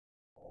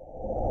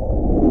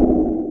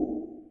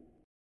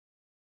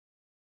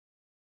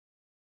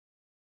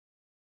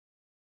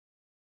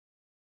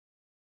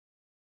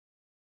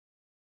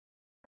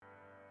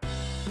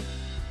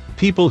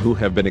People who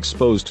have been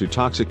exposed to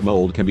toxic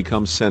mold can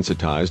become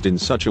sensitized in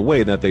such a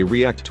way that they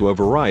react to a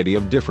variety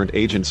of different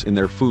agents in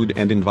their food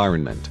and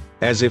environment,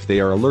 as if they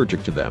are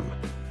allergic to them.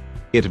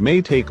 It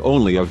may take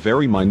only a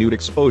very minute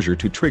exposure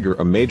to trigger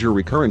a major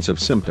recurrence of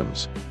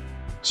symptoms.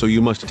 So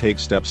you must take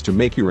steps to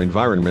make your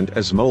environment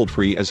as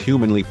mold-free as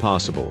humanly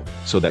possible,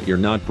 so that you're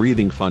not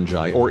breathing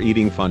fungi or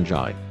eating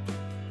fungi.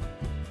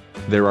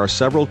 There are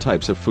several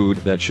types of food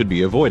that should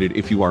be avoided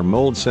if you are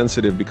mold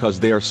sensitive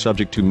because they are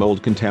subject to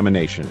mold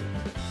contamination.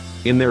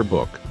 In their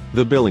book,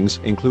 The Billings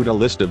include a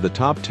list of the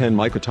top 10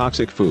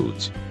 mycotoxic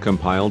foods,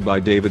 compiled by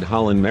David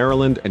Holland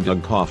Maryland and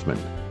Doug Kaufman.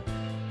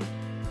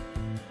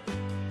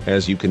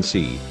 As you can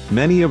see,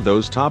 many of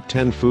those top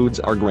 10 foods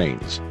are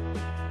grains.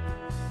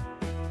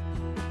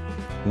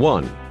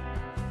 1.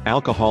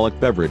 Alcoholic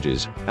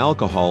beverages.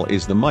 Alcohol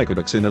is the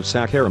mycotoxin of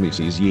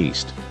Saccharomyces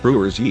yeast,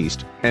 brewer's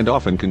yeast, and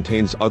often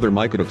contains other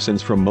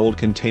mycotoxins from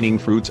mold-containing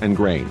fruits and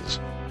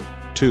grains.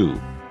 2.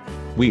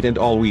 Wheat and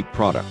all wheat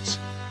products.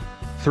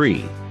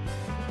 3.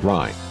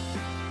 Rye.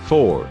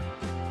 4.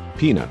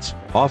 Peanuts,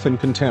 often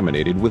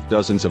contaminated with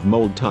dozens of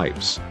mold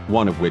types,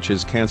 one of which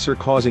is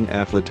cancer-causing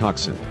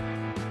aflatoxin.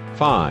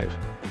 5.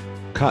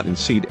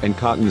 Cottonseed and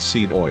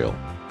cottonseed oil.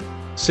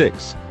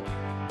 6.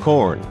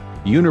 Corn,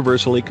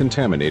 universally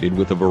contaminated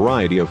with a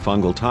variety of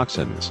fungal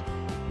toxins.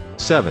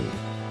 7.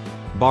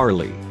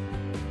 Barley.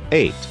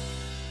 8.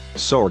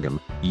 Sorghum,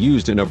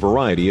 used in a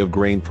variety of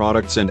grain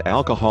products and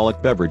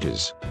alcoholic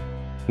beverages.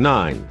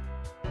 9.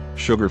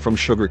 Sugar from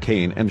sugar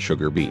cane and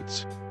sugar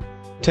beets.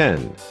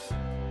 10.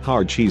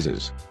 Hard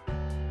cheeses.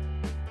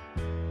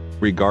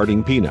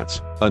 Regarding peanuts,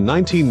 a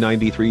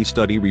 1993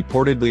 study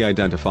reportedly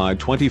identified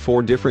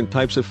 24 different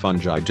types of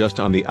fungi just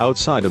on the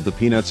outside of the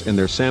peanuts in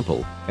their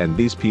sample, and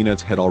these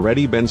peanuts had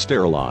already been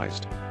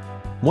sterilized.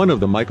 One of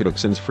the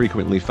mycotoxins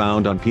frequently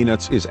found on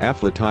peanuts is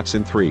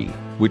aflatoxin 3,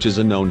 which is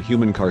a known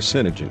human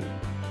carcinogen.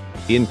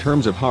 In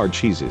terms of hard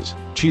cheeses,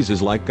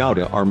 cheeses like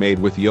Gouda are made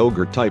with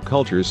yogurt-type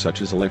cultures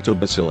such as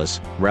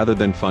lactobacillus, rather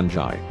than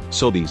fungi,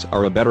 so these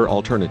are a better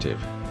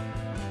alternative.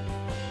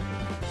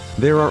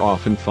 There are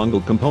often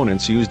fungal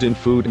components used in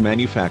food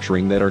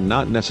manufacturing that are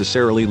not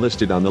necessarily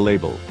listed on the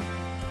label.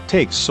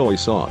 Take soy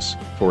sauce,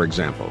 for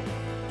example.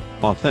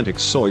 Authentic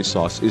soy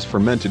sauce is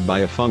fermented by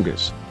a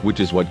fungus, which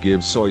is what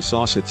gives soy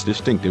sauce its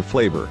distinctive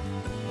flavor.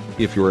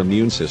 If your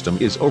immune system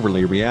is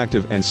overly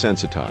reactive and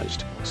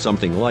sensitized,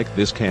 something like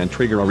this can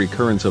trigger a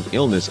recurrence of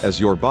illness as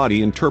your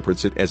body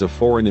interprets it as a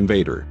foreign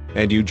invader,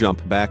 and you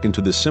jump back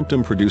into the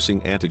symptom-producing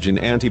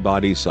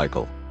antigen-antibody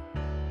cycle.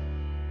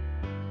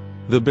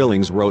 The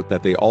Billings wrote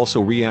that they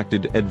also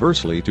reacted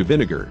adversely to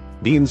vinegar,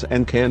 beans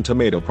and canned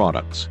tomato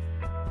products.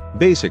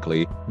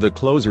 Basically, the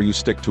closer you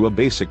stick to a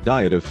basic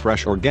diet of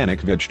fresh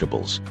organic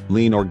vegetables,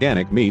 lean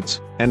organic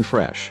meats, and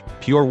fresh,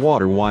 pure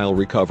water while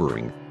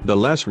recovering, the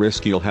less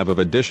risk you'll have of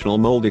additional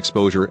mold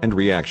exposure and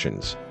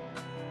reactions.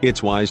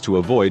 It's wise to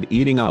avoid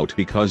eating out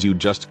because you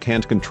just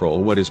can't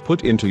control what is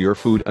put into your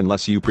food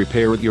unless you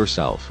prepare it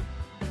yourself.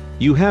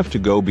 You have to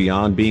go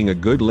beyond being a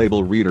good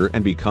label reader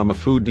and become a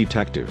food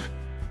detective.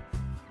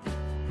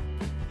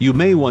 You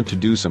may want to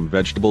do some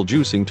vegetable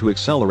juicing to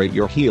accelerate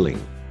your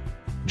healing.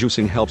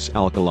 Juicing helps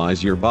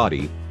alkalize your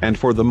body, and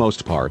for the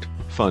most part,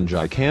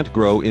 fungi can't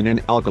grow in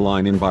an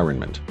alkaline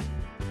environment.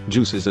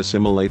 Juices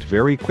assimilate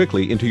very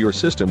quickly into your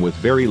system with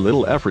very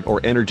little effort or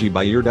energy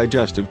by your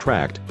digestive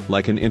tract,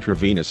 like an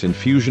intravenous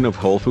infusion of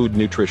whole food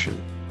nutrition.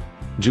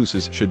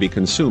 Juices should be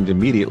consumed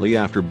immediately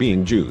after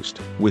being juiced.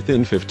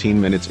 Within 15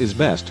 minutes is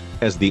best,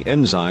 as the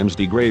enzymes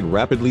degrade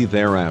rapidly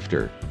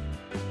thereafter.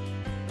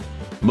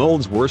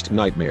 Mold's worst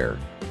nightmare.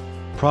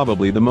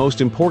 Probably the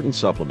most important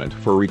supplement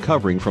for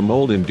recovering from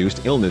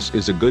mold-induced illness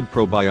is a good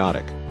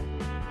probiotic.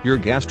 Your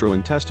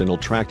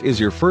gastrointestinal tract is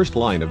your first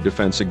line of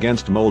defense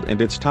against mold and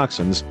its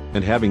toxins,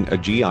 and having a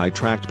GI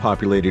tract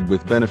populated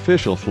with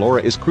beneficial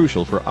flora is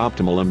crucial for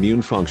optimal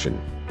immune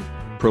function.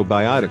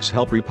 Probiotics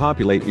help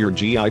repopulate your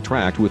GI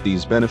tract with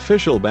these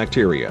beneficial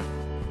bacteria.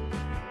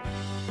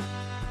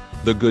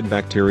 The good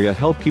bacteria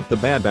help keep the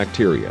bad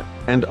bacteria,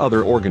 and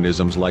other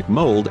organisms like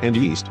mold and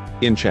yeast,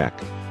 in check.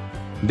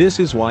 This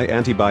is why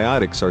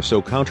antibiotics are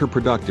so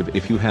counterproductive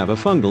if you have a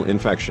fungal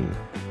infection.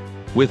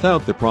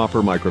 Without the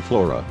proper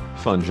microflora,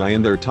 fungi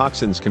and their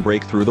toxins can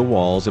break through the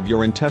walls of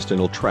your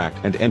intestinal tract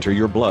and enter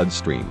your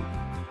bloodstream.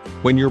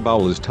 When your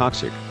bowel is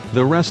toxic,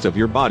 the rest of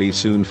your body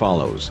soon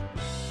follows.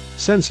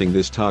 Sensing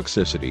this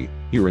toxicity,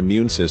 your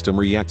immune system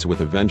reacts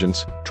with a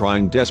vengeance,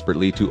 trying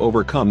desperately to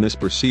overcome this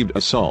perceived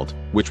assault,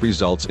 which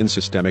results in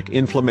systemic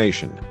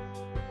inflammation.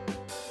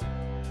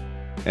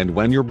 And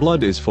when your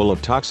blood is full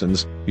of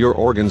toxins, your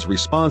organs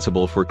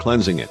responsible for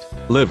cleansing it,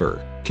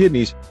 liver,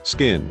 kidneys,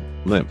 skin,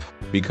 lymph,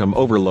 become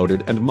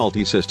overloaded and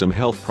multi-system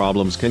health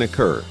problems can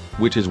occur,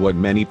 which is what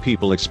many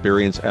people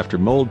experience after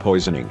mold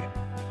poisoning.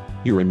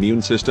 Your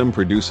immune system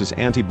produces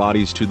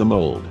antibodies to the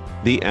mold,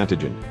 the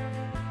antigen.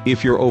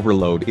 If your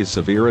overload is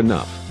severe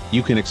enough,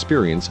 you can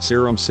experience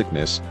serum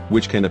sickness,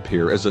 which can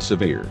appear as a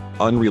severe,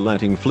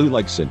 unrelenting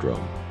flu-like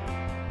syndrome.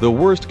 The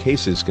worst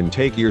cases can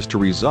take years to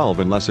resolve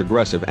unless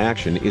aggressive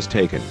action is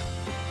taken.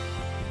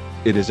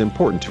 It is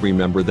important to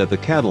remember that the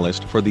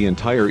catalyst for the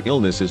entire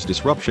illness is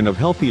disruption of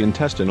healthy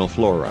intestinal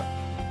flora.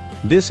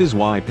 This is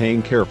why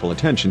paying careful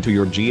attention to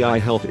your GI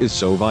health is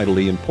so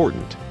vitally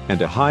important,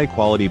 and a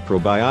high-quality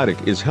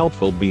probiotic is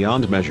helpful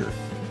beyond measure.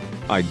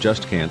 I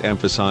just can't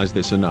emphasize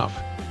this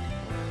enough.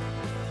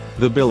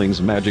 The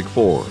Billings Magic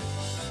 4.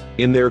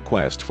 In their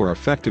quest for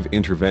effective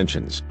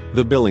interventions,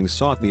 the Billings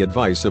sought the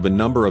advice of a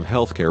number of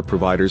healthcare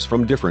providers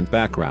from different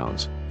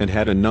backgrounds, and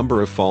had a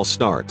number of false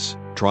starts,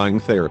 trying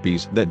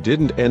therapies that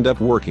didn't end up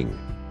working.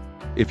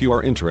 If you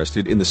are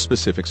interested in the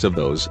specifics of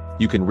those,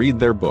 you can read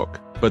their book,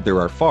 but there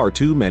are far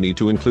too many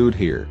to include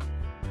here.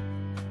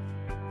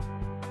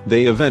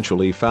 They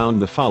eventually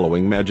found the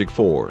following Magic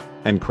 4,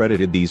 and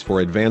credited these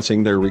for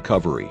advancing their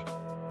recovery.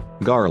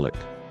 Garlic.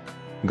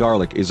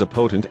 Garlic is a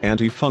potent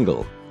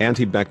antifungal,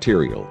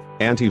 antibacterial,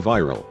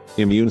 antiviral,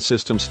 immune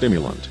system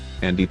stimulant,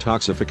 and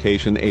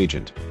detoxification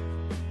agent.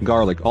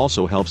 Garlic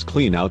also helps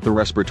clean out the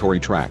respiratory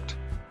tract.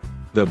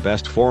 The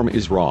best form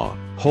is raw,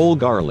 whole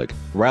garlic,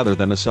 rather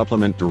than a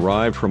supplement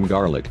derived from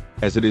garlic,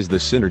 as it is the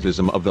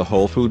synergism of the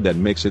whole food that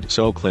makes it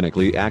so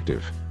clinically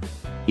active.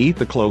 Eat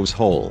the cloves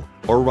whole,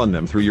 or run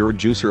them through your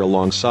juicer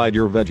alongside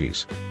your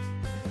veggies.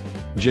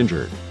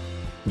 Ginger.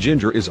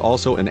 Ginger is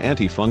also an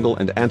antifungal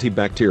and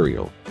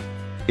antibacterial.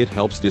 It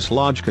helps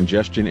dislodge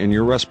congestion in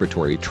your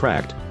respiratory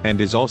tract,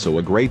 and is also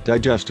a great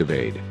digestive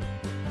aid.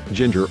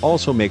 Ginger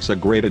also makes a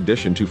great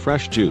addition to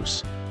fresh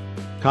juice.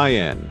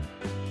 Cayenne.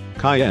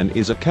 Cayenne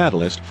is a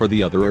catalyst for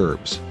the other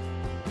herbs.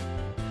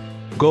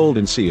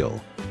 Golden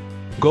seal.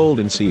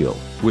 Golden seal,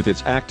 with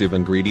its active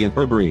ingredient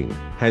berberine,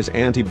 has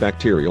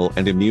antibacterial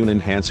and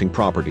immune-enhancing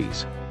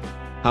properties.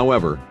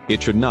 However,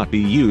 it should not be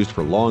used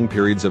for long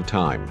periods of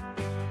time.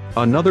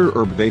 Another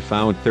herb they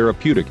found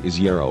therapeutic is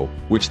yarrow,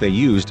 which they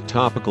used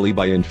topically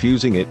by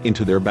infusing it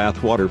into their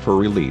bath water for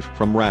relief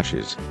from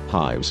rashes,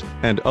 hives,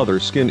 and other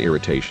skin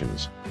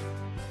irritations.